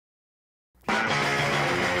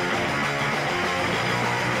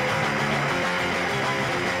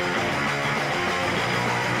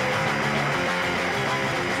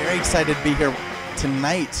excited to be here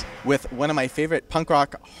tonight with one of my favorite punk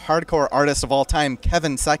rock hardcore artists of all time,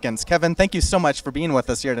 Kevin Seconds. Kevin, thank you so much for being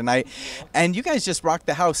with us here tonight. And you guys just rocked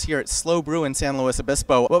the house here at SLO Brew in San Luis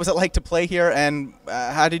Obispo. What was it like to play here, and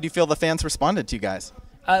how did you feel the fans responded to you guys?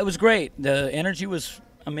 It was great. The energy was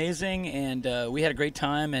amazing, and we had a great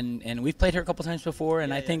time, and we've played here a couple times before,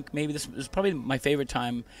 and I think maybe this was probably my favorite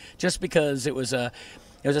time just because it was a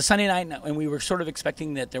Sunday night, and we were sort of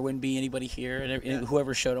expecting that there wouldn't be anybody here, and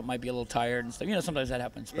whoever showed up might be a little tired and stuff. You know, sometimes that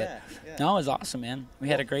happens. But no, it was awesome, man. We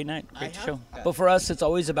had a great night, great show. But for us, it's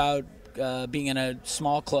always about being in a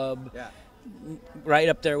small club, right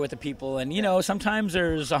up there with the people. And, you know, sometimes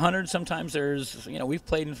there's 100, sometimes there's, you know, we've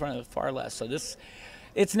played in front of far less. So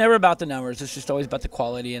it's never about the numbers. It's just always about the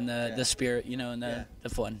quality and the spirit, you know, and the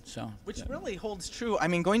fun. So, which really holds true. I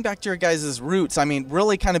mean, going back to your guys' roots, I mean,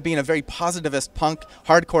 really kind of being a very positivist punk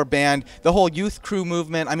hardcore band, the whole youth crew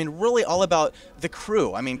movement, I mean, really all about the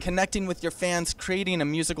crew. I mean, connecting with your fans, creating a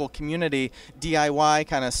musical community, DIY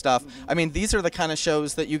kind of stuff. I mean, these are the kind of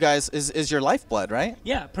shows that you guys, is your lifeblood, right?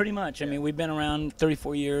 Yeah, pretty much. I mean, we've been around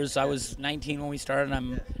 34 years. I was 19 when we started.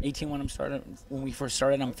 I'm 18 when we first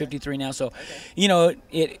started. I'm 53 now. So, you know,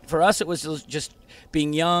 for us, it was just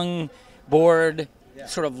being young, bored,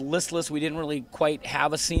 sort of listless. We didn't really quite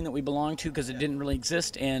have a scene that we belonged to because it didn't really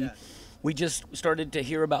exist, and we just started to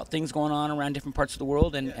hear about things going on around different parts of the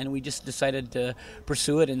world, and we just decided to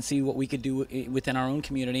pursue it and see what we could do within our own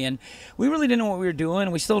community. And we really didn't know what we were doing,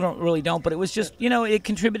 and we still don't, but it was just, you know, it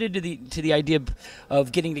contributed to the idea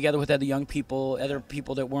of getting together with other young people, other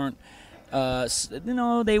people that weren't you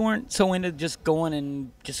know, they weren't so into just going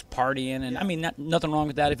and just partying, and I mean, nothing wrong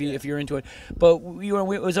with that if you're into it. But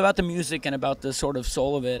it was about the music and about the sort of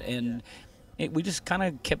soul of it, and we just kind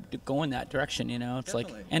of kept going that direction. You know, it's like,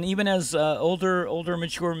 and even as older,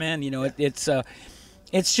 mature men, you know,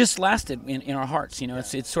 it's just lasted in our hearts. You know,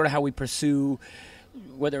 it's sort of how we pursue,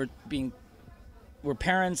 whether it being. We're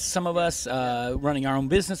parents, some of us, running our own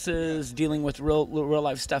businesses, dealing with real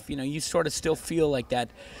life stuff. You know, you sort of still feel like that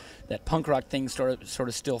punk rock thing sort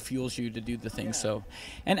of still fuels you to do the thing. So,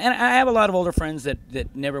 and I have a lot of older friends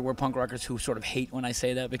that never were punk rockers who sort of hate when I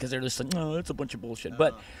say that, because they're just like, no, it's a bunch of bullshit.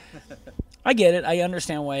 But I get it. I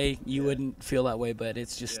understand why you wouldn't feel that way, but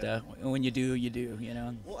it's just when you do, you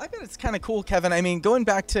know. Well, I bet it's kind of cool, Kevin. I mean, going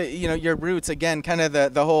back to, you know, your roots again, kind of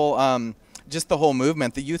the whole just the whole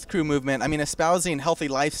movement, the youth crew movement. I mean, espousing healthy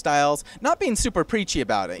lifestyles, not being super preachy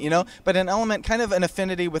about it, you know, but an element, kind of an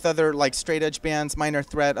affinity with other like straight edge bands, Minor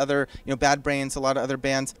Threat, other, you know, Bad Brains, a lot of other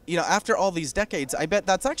bands. You know, after all these decades, I bet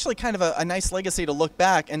that's actually kind of a nice legacy to look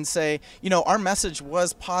back and say, you know, our message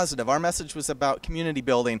was positive. Our message was about community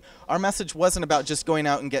building. Our message wasn't about just going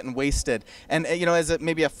out and getting wasted. And, you know, as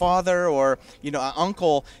maybe a father or, you know, an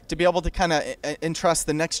uncle, to be able to kind of entrust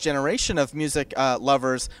the next generation of music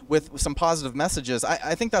lovers with some positive messages,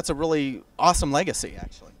 I think that's a really awesome legacy,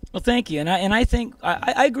 actually. Well, thank you, and I think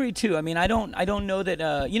I agree too. I mean, I don't know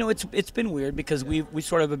that you know, it's been weird because we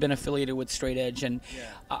sort of have been affiliated with straight edge, and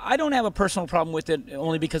I don't have a personal problem with it,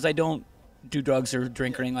 only because I don't do drugs or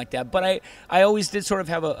drink or anything like that. But I always did sort of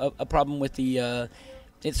have a problem with the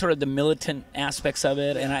it's sort of the militant aspects of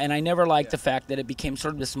it, and I never liked the fact that it became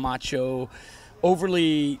sort of this macho,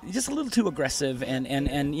 overly, just a little too aggressive,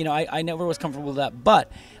 and you know, I never was comfortable with that.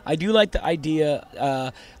 But I do like the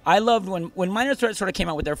idea. I loved when Minor Threat sort of came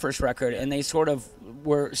out with their first record, and they sort of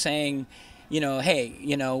were saying, you know, hey,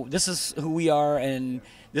 you know, this is who we are and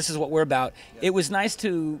this is what we're about. It was nice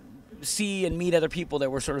to see and meet other people that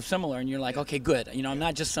were sort of similar, and you're like, okay, good. You know, I'm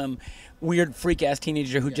not just some weird freak-ass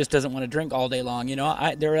teenager who just doesn't want to drink all day long. You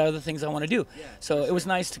know, there are other things I want to do. So it was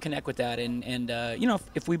nice to connect with that, and you know,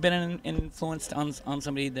 if we've been influenced on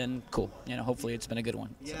somebody, then cool. You know, hopefully it's been a good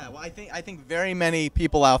one. Yeah, well, I think very many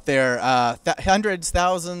people out there, hundreds,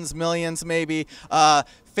 thousands, millions, maybe.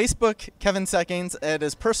 Facebook, Kevin Seconds, at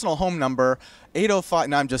his personal home number, 805.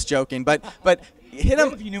 No, I'm just joking, but. Hit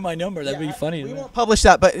him. If you knew my number, that'd be funny. We won't publish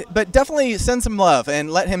that, but definitely send some love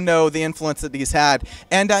and let him know the influence that he's had.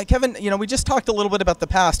 And Kevin, you know, we just talked a little bit about the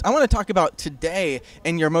past. I want to talk about today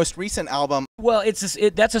and your most recent album. Well,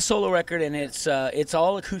 that's a solo record, and it's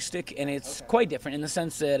all acoustic, and it's quite different in the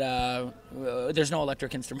sense that there's no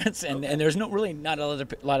electric instruments, and there's not a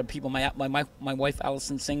lot of people. My wife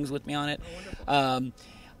Allison sings with me on it.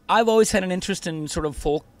 I've always had an interest in sort of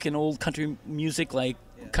folk and old country music, like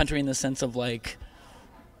country in the sense of like,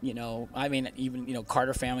 you know, I mean, even, you know,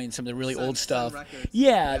 Carter Family and some of the really old stuff.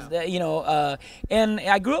 You know, and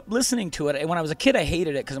I grew up listening to it. And when I was a kid, I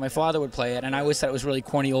hated it because my father would play it, and I always thought it was really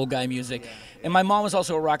corny old guy music. And my mom was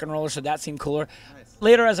also a rock and roller, so that seemed cooler.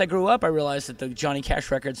 Later, as I grew up, I realized that the Johnny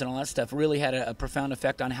Cash records and all that stuff really had a profound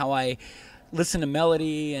effect on how I listen to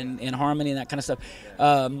melody and harmony and that kind of stuff.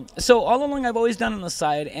 So all along I've always done it on the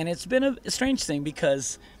side, and it's been a strange thing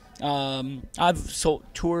because I've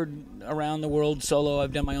toured around the world solo.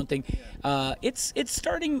 I've done my own thing. It's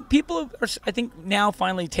starting. People are, I think, now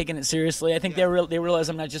finally taking it seriously. I think they realize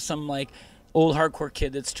I'm not just some like old hardcore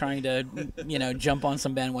kid that's trying to, jump on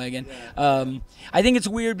some bandwagon. I think it's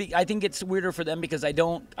weird. I think it's weirder for them because I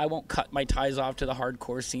won't cut my ties off to the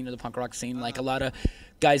hardcore scene or the punk rock scene. Like a lot of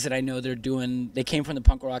guys that I know, they came from the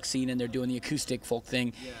punk rock scene and they're doing the acoustic folk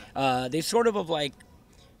thing. They sort of like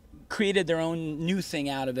created their own new thing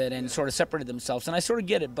out of it and sort of separated themselves. And I sort of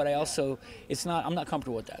get it, but I also, I'm not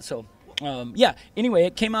comfortable with that. So. Anyway,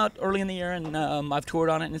 it came out early in the year, and I've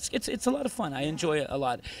toured on it, and it's a lot of fun. I enjoy it a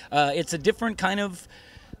lot. It's a different kind of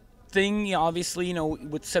thing. Obviously,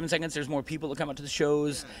 with 7 Seconds, there's more people that come out to the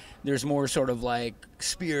shows. There's more sort of like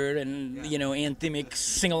spirit and anthemic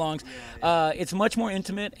sing-alongs. It's much more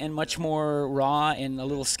intimate and much more raw and a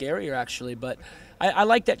little scarier, actually. But I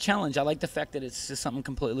like that challenge. I like the fact that it's just something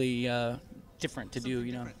completely different to do.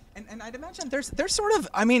 And I'd imagine there's sort of,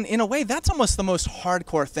 in a way, that's almost the most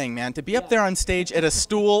hardcore thing, man. To be up there on stage at a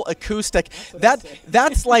stool, acoustic,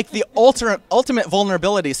 that's like the ultimate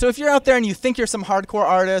vulnerability. So if you're out there and you think you're some hardcore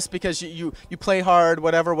artist because you play hard,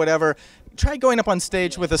 whatever, try going up on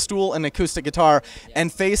stage with a stool and acoustic guitar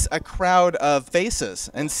and face a crowd of faces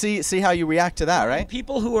and see how you react to that, right?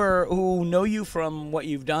 People who know you from what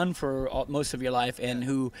you've done for most of your life and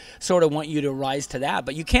who sort of want you to rise to that,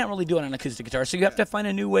 but you can't really do it on acoustic guitar. So you have to find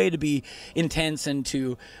a new way to be intense and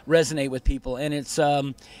to resonate with people, and it's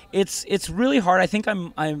really hard. I think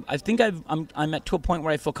I'm at to a point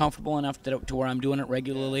where I feel comfortable enough to where I'm doing it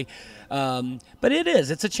regularly. But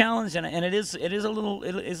it's a challenge, and it is a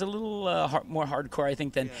little more hardcore, I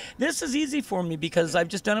think. Than this is easy for me because I've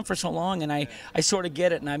just done it for so long, and I sort of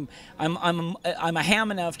get it, and I'm a ham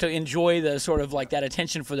enough to enjoy the sort of like that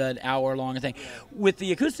attention for that hour long thing. With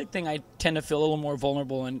the acoustic thing, I tend to feel a little more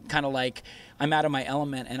vulnerable and kind of like I'm out of my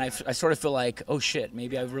element, and I sort of feel like, oh shit,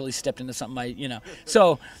 maybe I've really stepped into something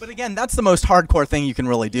So, but again, that's the most hardcore thing you can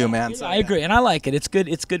really do, man. So, I agree, and I like it. It's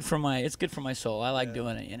good for my soul. I like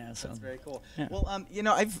doing it, So that's very cool. Yeah. Well, I'm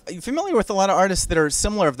familiar with a lot of artists that are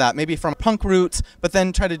similar of that, maybe from punk roots, but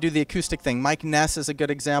then try to do the acoustic thing. Mike Ness is a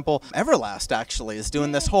good example. Everlast actually is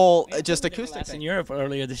doing this whole just acoustic thing in Europe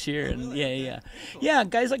earlier this year, and yeah,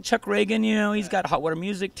 guys like Chuck Reagan, he's got Hot Water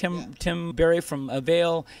Music. Tim Berry from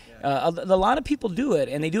Avail. A lot of people do it,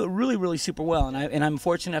 and they do it really, really super well. And I'm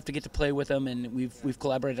fortunate enough to get to play with them, and we've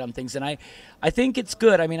collaborated on things. And I think it's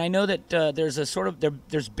good. I know that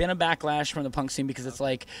there's been a backlash from the punk scene because it's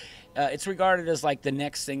like it's regarded as like the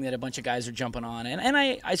next thing that a bunch of guys are jumping on. And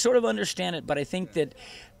I sort of understand it, but I think that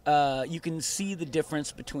you can see the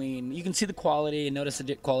difference you can see the quality and notice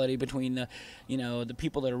the quality between the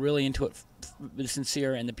people that are really into it,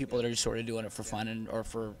 sincere, and the people that are just sort of doing it for fun or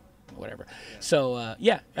for whatever. So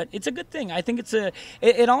it's a good thing. I think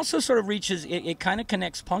it also sort of reaches, it kind of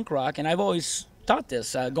connects punk rock, and I've always thought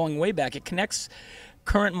this going way back. It connects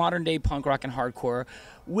current modern day punk rock and hardcore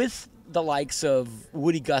with the likes of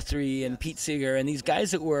Woody Guthrie and Pete Seeger and these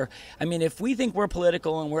guys that were, if we think we're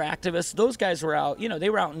political and we're activists, those guys were out, they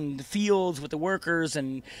were out in the fields with the workers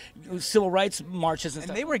and civil rights marches and stuff.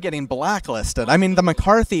 And they were getting blacklisted. The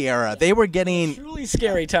McCarthy era, they were getting... Truly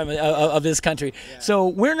scary time of this country. Yeah. So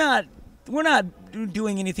we're not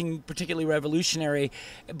doing anything particularly revolutionary,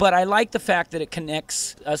 but I like the fact that it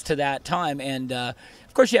connects us to that time. And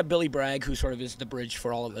of course, you have Billy Bragg, who sort of is the bridge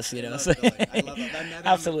for all of us. I love him.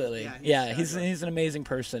 Absolutely, he's an amazing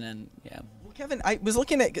person, and Well, Kevin, I was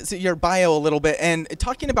looking at your bio a little bit and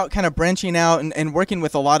talking about kind of branching out and working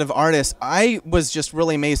with a lot of artists. I was just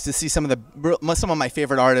really amazed to see some of my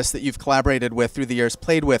favorite artists that you've collaborated with through the years,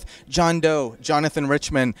 played with John Doe, Jonathan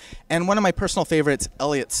Richman, and one of my personal favorites,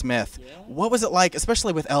 Elliott Smith. Yeah. What was it like,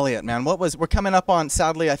 especially with Elliott, man? We're coming up on,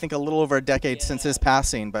 sadly, I think a little over a decade since his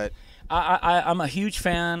passing, but... I'm a huge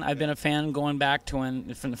fan. I've been a fan going back to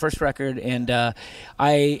from the first record, and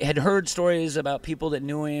I had heard stories about people that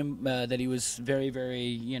knew him, that he was very,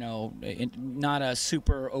 very, not a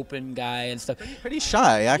super open guy and stuff. Pretty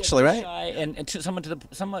shy, actually, right? Shy, and somewhat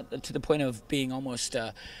to the point of being almost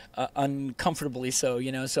uncomfortably so,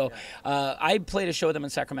 So I played a show with him in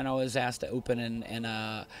Sacramento. I was asked to open, and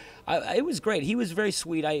it was great. He was very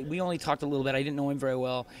sweet. We only talked a little bit. I didn't know him very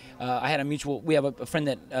well. We have a friend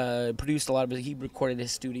that produced a lot of it. He recorded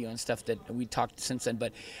his studio and stuff that we talked since then.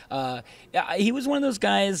 But he was one of those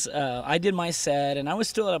guys. I did my set, and I was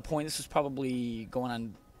still at a point, this was probably going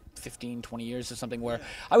on 15, 20 years or something, where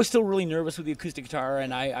I was still really nervous with the acoustic guitar,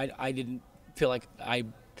 and I didn't feel like I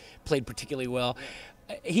played particularly well.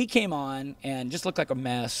 he came on and just looked like a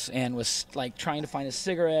mess and was like trying to find his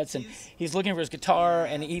cigarettes, and he's looking for his guitar,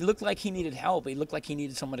 and he looked like he needed help. He looked like he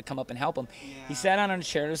needed someone to come up and help him. He sat down on a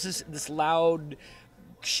chair. This is this loud,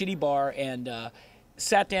 shitty bar, and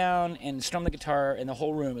sat down and strummed the guitar, and the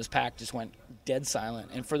whole room was packed, just went dead silent.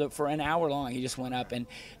 And for an hour long, he just went up and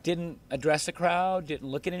didn't address the crowd, didn't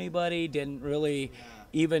look at anybody, didn't really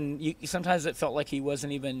even. Sometimes it felt like he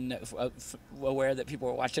wasn't even aware that people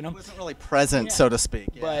were watching him. He wasn't really present, so to speak.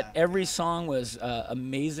 Yeah. But every song was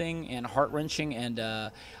amazing and heart wrenching, and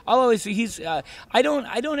I'll always I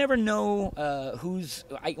don't ever know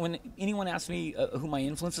when anyone asks me who my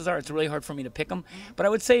influences are, it's really hard for me to pick them. But I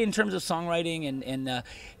would say in terms of songwriting and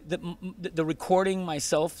the recording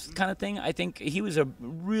myself kind of thing, I think he was a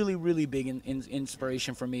really big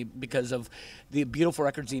inspiration for me because of the beautiful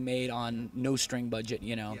records he made on no string budget.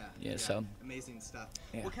 So amazing stuff.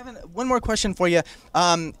 Yeah. Well, Kevin, one more question for you.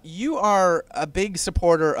 You are a big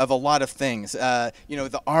supporter of a lot of things.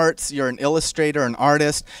 The arts. You're an illustrator, an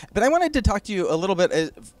artist. But I wanted to talk to you a little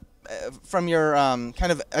bit from your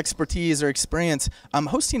kind of expertise or experience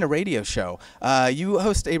hosting a radio show. You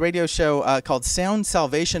host a radio show called Sound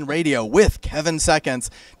Salvation Radio with Kevin Seconds.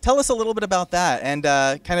 Tell us a little bit about that and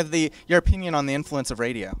kind of your opinion on the influence of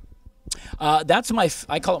radio. That's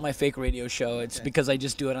I call it my fake radio show. It's because I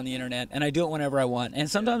just do it on the internet, and I do it whenever I want. And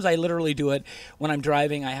sometimes I literally do it when I'm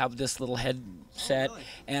driving. I have this little headset,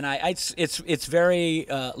 and it's very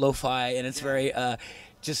lo-fi, and it's very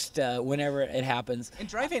just whenever it happens. And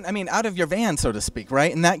driving, I mean, out of your van, so to speak,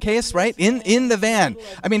 right? In that case, right? In the van.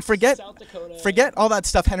 I mean, forget all that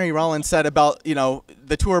stuff Henry Rollins said about,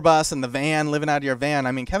 the tour bus and the van, living out of your van.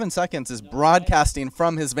 I mean, Kevin Seconds is broadcasting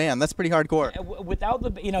from his van. That's pretty hardcore. Without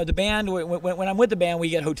the band, when I'm with the band, we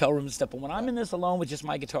get hotel rooms and stuff. But when I'm in this alone with just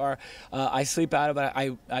my guitar, I sleep out of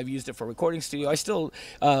it. I've used it for recording studio. I still,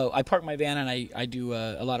 I park my van and I do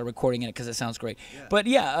a lot of recording in it because it sounds great. Yeah. But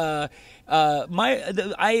yeah,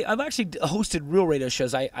 I've actually hosted real radio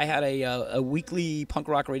shows. I had a weekly punk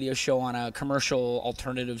rock radio show on a commercial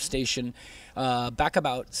alternative station back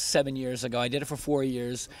about 7 years ago. I did it for 4 years,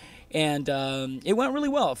 and it went really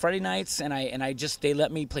well. Friday nights, and they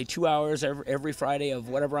let me play 2 hours every Friday of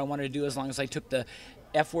whatever I wanted to do, as long as I took the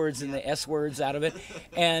F words and the S words out of it,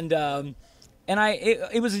 and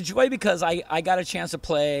it was a joy because I got a chance to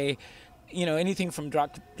play. Anything from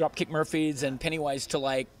Dropkick Murphys and Pennywise to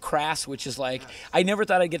like Crass, which is like, I never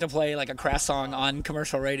thought I'd get to play like a Crass song on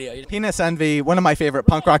commercial radio. Penis Envy, one of my favorite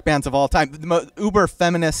punk rock bands of all time. The most uber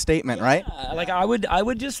feminist statement, right? Like I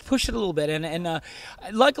would just push it a little bit, and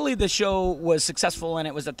luckily the show was successful and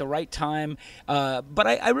it was at the right time. But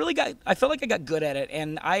I felt like I got good at it,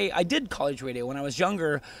 and I did college radio when I was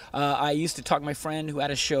younger. I used to talk to my friend who had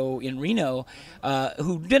a show in Reno,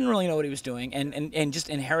 who didn't really know what he was doing, and just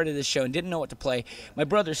inherited this show and didn't know what to play. My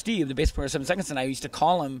brother Steve, the bass player of 7 Seconds, and I used to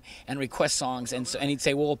call him and request songs, and he'd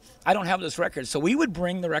say, well, I don't have those records. So we would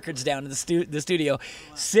bring the records down to the studio,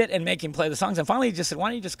 sit and make him play the songs, and finally he just said, why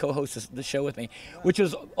don't you just co-host the show with me, which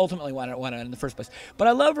was ultimately why I went in the first place. But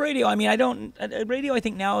I love radio. I mean, radio I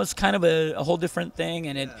think now is kind of a whole different thing,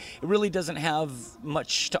 and it really doesn't have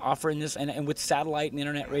much to offer in this, and with satellite and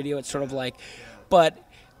internet radio, it's sort of like, but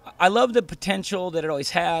I love the potential that it always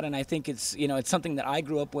had, and I think it's it's something that I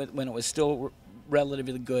grew up with when it was still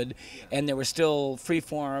relatively good, and there was still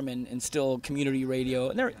freeform and still community radio,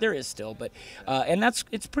 and there is still, but and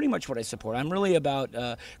it's pretty much what I support. I'm really about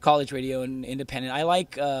college radio and independent. I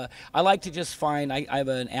like to just find. I have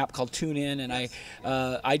an app called TuneIn, and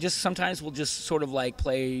I just sometimes will just sort of like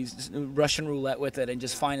play Russian roulette with it and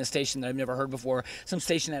just find a station that I've never heard before, some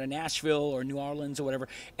station out of Nashville or New Orleans or whatever,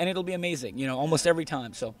 and it'll be amazing, almost every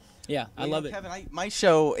time. So. Yeah, I love it. Kevin, my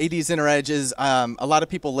show, 80s Inner Edge, is a lot of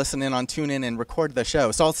people listen in on TuneIn and record the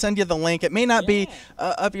show. So I'll send you the link. It may not be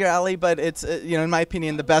up your alley, but it's, in my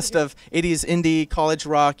opinion, the best of 80s indie, college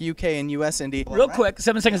rock, UK and US indie. Real quick,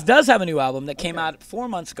 7 Seconds does have a new album that came out 4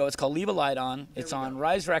 months ago. It's called Leave a Light On. It's on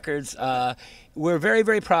Rise Records. We're very,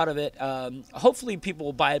 very proud of it. Hopefully people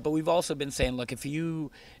will buy it, but we've also been saying, look, if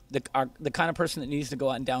you... The kind of person that needs to go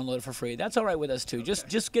out and download it for free, that's all right with us too.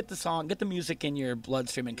 Just get the song, get the music in your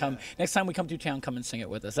bloodstream, and come next time we come to town, come and sing it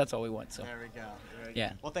with us. That's all we want. So there we go.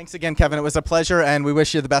 Yeah. Well, thanks again, Kevin. It was a pleasure, and we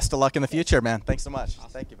wish you the best of luck in the future, man. Thanks so much. Awesome.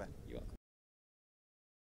 Thank you, man.